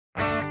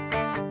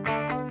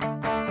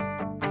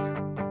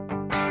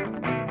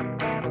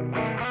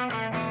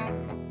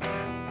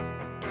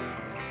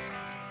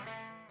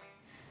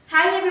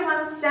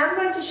everyone, so I'm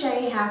going to show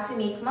you how to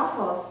make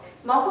muffles.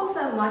 Muffles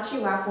are mochi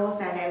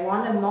waffles, and I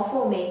won a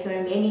muffle maker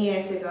many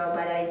years ago,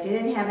 but I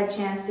didn't have a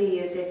chance to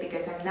use it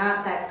because I'm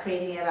not that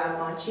crazy about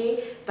mochi,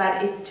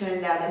 but it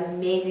turned out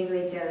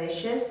amazingly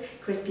delicious,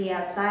 crispy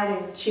outside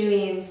and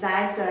chewy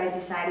inside, so I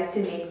decided to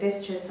make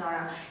this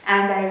tutorial.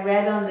 And I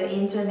read on the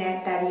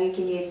internet that you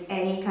can use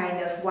any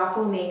kind of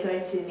waffle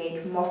maker to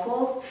make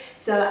muffles,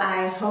 so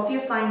I hope you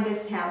find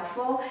this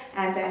helpful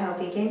and I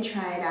hope you can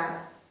try it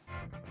out.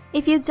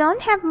 If you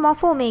don't have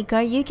waffle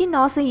maker, you can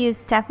also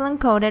use Teflon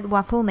coated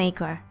waffle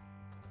maker.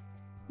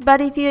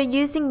 But if you are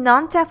using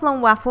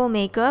non-Teflon waffle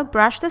maker,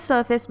 brush the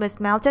surface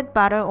with melted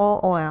butter or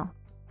oil.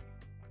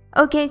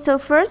 Okay, so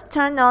first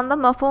turn on the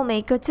waffle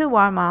maker to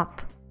warm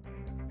up.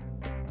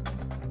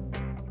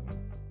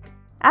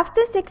 After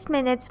 6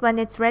 minutes, when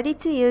it's ready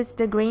to use,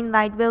 the green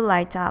light will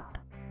light up.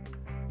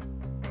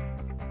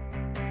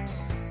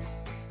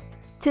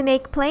 To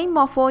make plain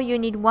waffle, you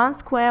need 1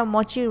 square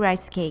mochi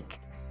rice cake.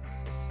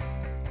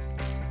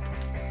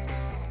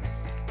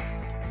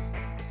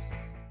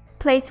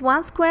 Place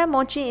 1 square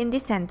mochi in the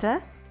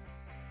center,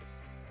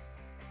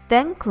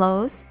 then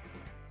close.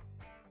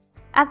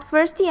 At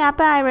first, the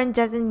upper iron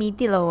doesn't meet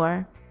the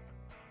lower.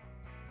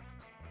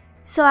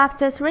 So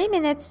after 3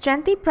 minutes,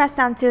 gently press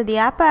until the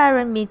upper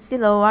iron meets the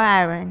lower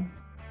iron.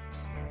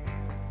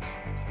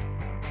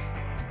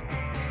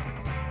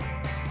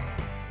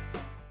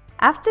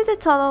 After the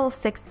total of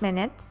 6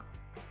 minutes,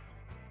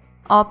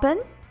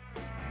 open.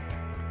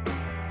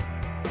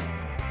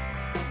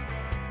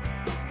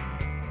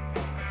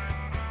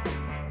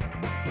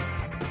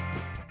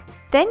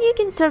 Then you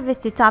can serve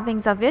with the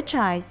toppings of your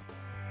choice.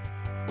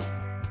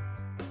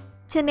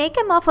 To make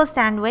a muffle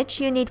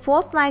sandwich, you need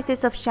 4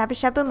 slices of shabu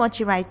shabu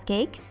mochi rice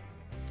cakes.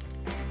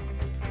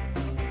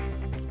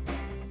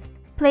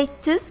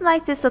 Place 2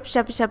 slices of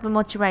shabu shabu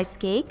mochi rice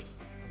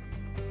cakes.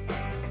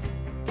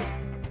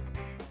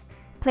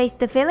 Place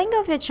the filling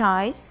of your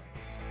choice.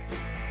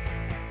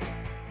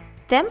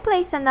 Then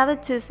place another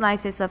 2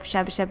 slices of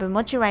shabu shabu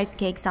mochi rice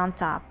cakes on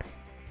top.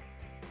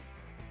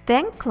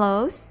 Then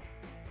close.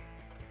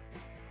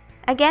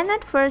 Again,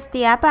 at first,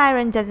 the upper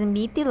iron doesn't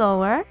meet the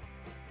lower.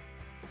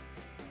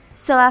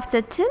 So after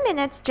 2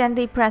 minutes,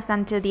 gently press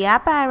until the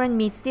upper iron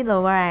meets the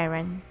lower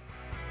iron.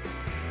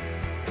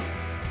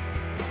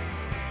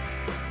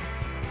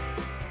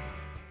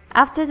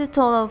 After the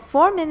total of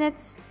 4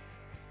 minutes,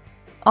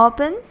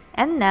 open,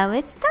 and now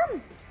it's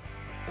done.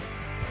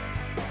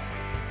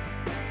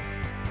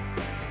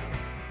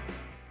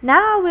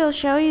 Now I will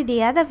show you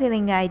the other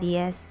filling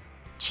ideas.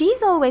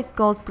 Cheese always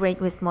goes great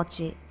with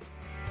mochi.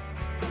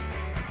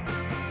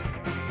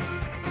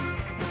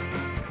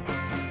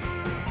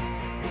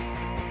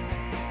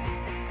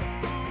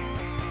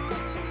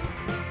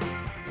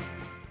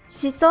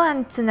 Shiso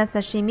and tuna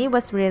sashimi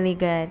was really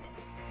good.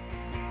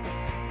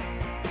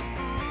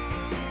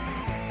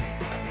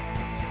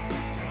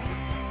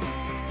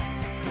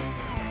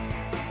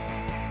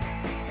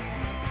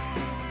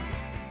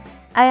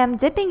 I am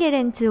dipping it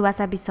into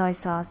wasabi soy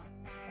sauce.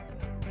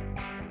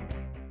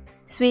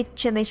 Sweet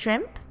chili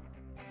shrimp.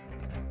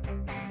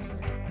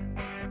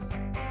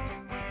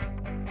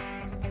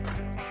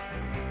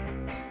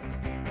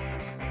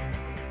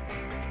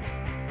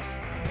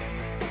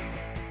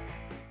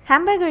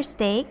 Hamburger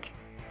steak,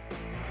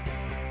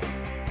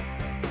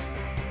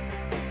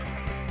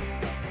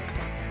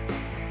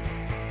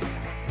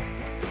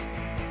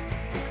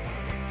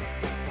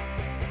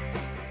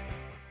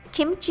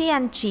 kimchi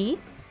and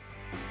cheese,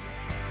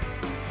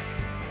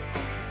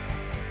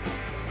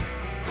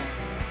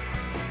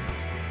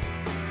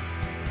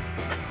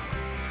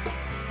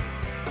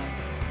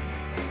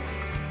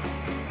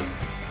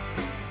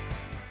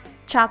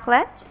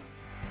 chocolate,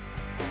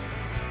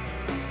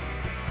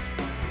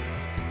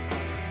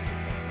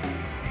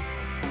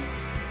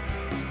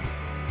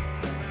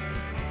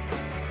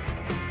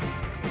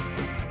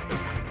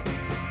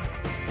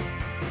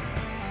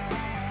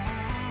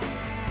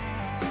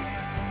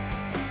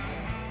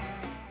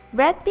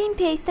 red bean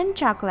paste and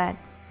chocolate.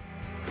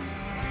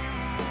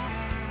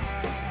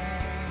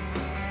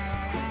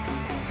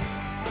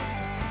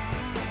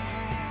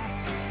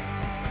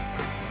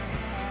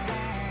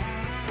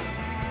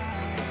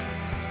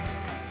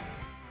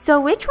 So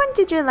which one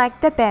did you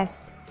like the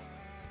best?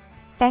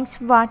 Thanks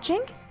for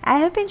watching. I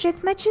hope you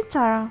enjoyed my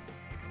tutorial.